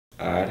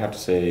I'd have to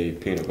say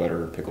peanut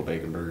butter pickle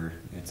bacon burger.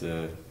 It's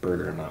a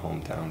burger in my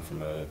hometown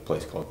from a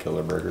place called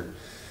Killer Burger.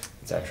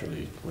 It's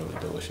actually really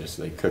delicious.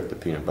 They cook the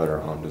peanut butter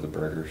onto the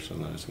burger so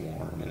that it's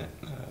warm, and it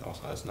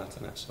also has nuts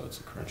in it, so it's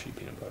a crunchy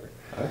peanut butter.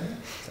 Okay.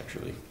 It's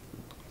actually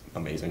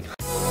amazing.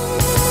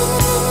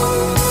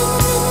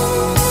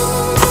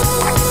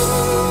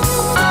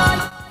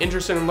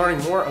 Interested in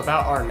learning more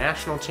about our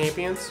national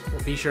champions?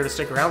 Well, be sure to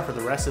stick around for the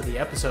rest of the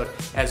episode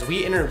as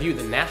we interview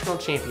the national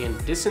champion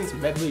distance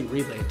medley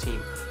relay team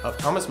of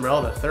Thomas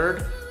Morrell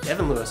III,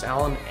 Devin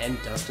Lewis-Allen,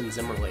 and Dustin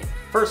Zimmerly.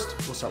 First,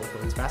 we'll start with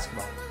women's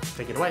basketball.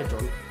 Take it away,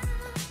 Jordan.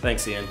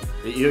 Thanks, Ian.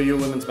 The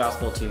EOU women's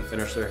basketball team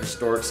finished their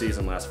historic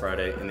season last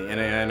Friday in the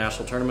NAIA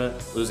National Tournament,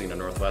 losing to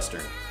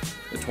Northwestern.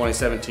 The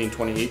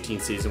 2017-2018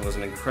 season was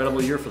an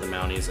incredible year for the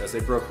Mounties as they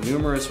broke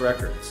numerous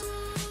records,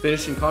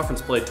 finishing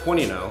conference play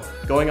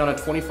 20-0, going on a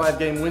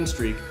 25-game win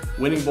streak,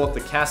 winning both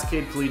the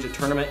Cascade Collegiate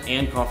Tournament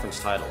and conference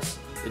titles.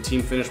 The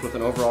team finished with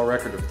an overall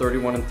record of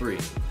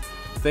 31-3.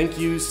 Thank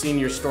you,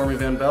 senior Stormy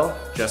Van Bell,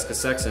 Jessica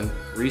Sexton,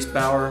 Reese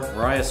Bauer,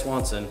 Mariah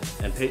Swanson,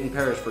 and Peyton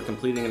Parrish for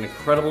completing an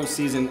incredible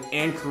season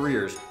and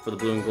careers for the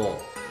Blue and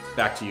Gold.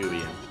 Back to you,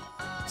 Ian.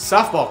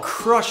 Softball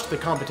crushed the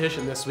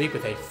competition this week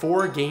with a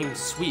 4-game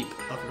sweep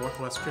of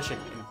Northwest Christian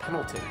in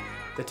Pendleton.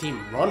 The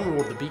team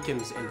run-ruled the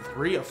Beacons in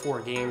 3 of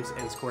 4 games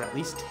and scored at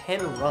least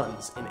 10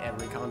 runs in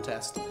every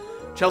contest.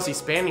 Chelsea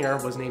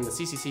Spanier was named the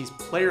CCC's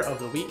Player of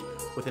the Week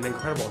with an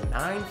incredible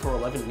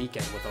 9-for-11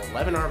 weekend with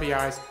 11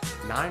 RBIs,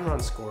 9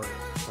 runs scored,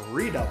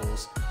 3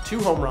 doubles, 2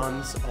 home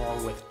runs,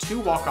 along with 2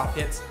 walk-off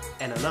hits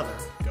and another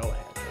go-ahead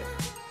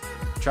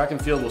hit. Track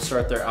and field will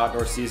start their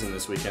outdoor season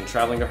this weekend,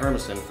 traveling to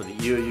Hermiston for the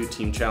EOU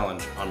Team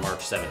Challenge on March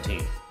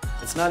 17th.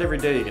 It's not every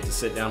day you get to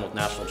sit down with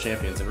national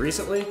champions, and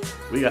recently,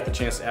 we got the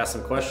chance to ask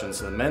some questions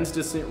to the men's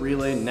distance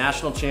relay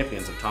national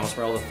champions of Thomas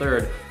Morrell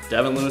III,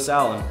 Devin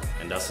Lewis-Allen,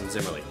 and Dustin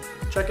Zimmerly.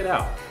 Check it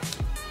out.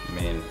 I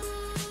mean,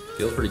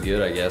 feels pretty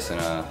good, I guess,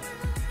 and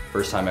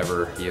first time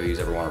ever EOU's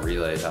ever won a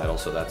relay title,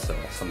 so that's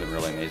something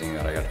really amazing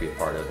that I got to be a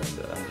part of, and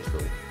I'm just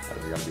really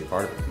happy we got to be a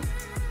part of it.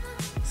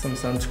 Some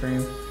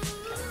sunscreen.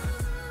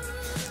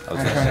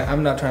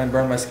 I'm not trying to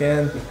burn my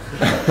skin.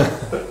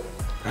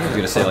 I was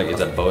gonna say, like, is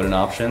a boat an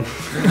option?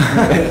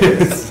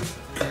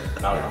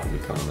 Not enough to be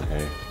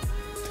McConaughey.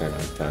 10 out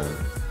of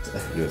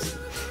 10. Just,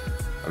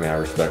 I mean, I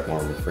respect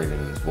Morgan Freeman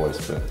and his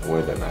voice, but the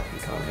way that Matthew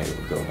McConaughey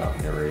would go about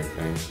narrating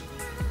things,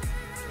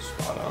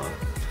 spot on.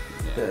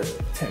 Yeah. The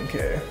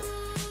 10K.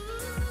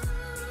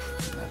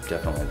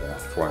 Definitely the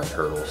 400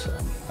 hurdles.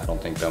 I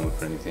don't think Ben would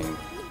put anything,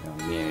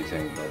 mean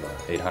anything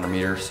but 800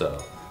 meters. So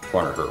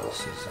 400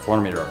 hurdles.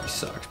 400 meter already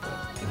sucks, but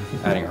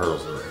adding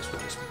hurdles to the race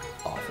would just be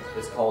awful.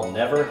 It's called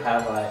Never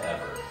Have I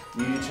Ever.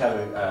 You each have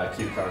a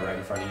cue card right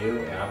in front of you,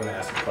 and I'm going to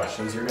ask you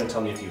questions. You're going to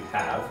tell me if you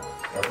have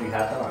or if you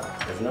have not.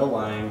 There's no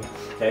lying,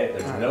 okay?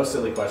 There's no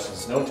silly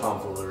questions, no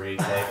tomfoolery,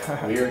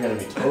 okay? We are going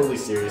to be totally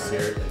serious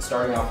here, and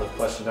starting off with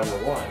question number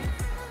 1.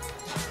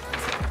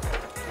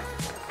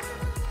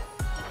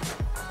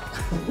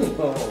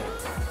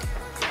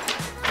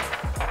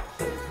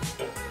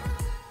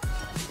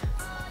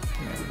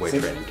 Weight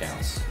training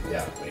counts.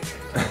 Yeah, weight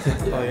training counts.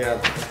 Oh yeah,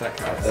 that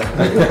counts.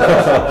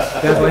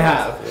 Definitely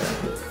have. Yeah.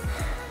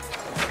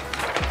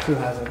 Who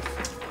hasn't?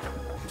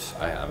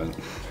 I haven't.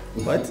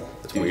 What?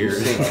 It's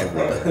weird.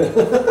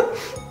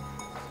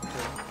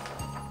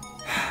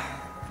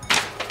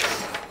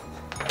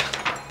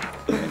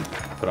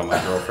 Put on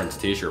my girlfriend's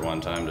t-shirt one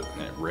time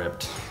and it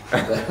ripped.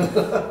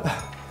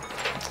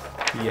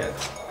 Yet.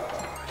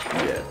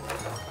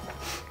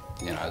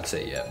 I'd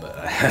say yeah, but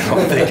I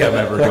don't think I'm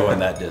ever going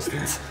that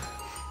distance.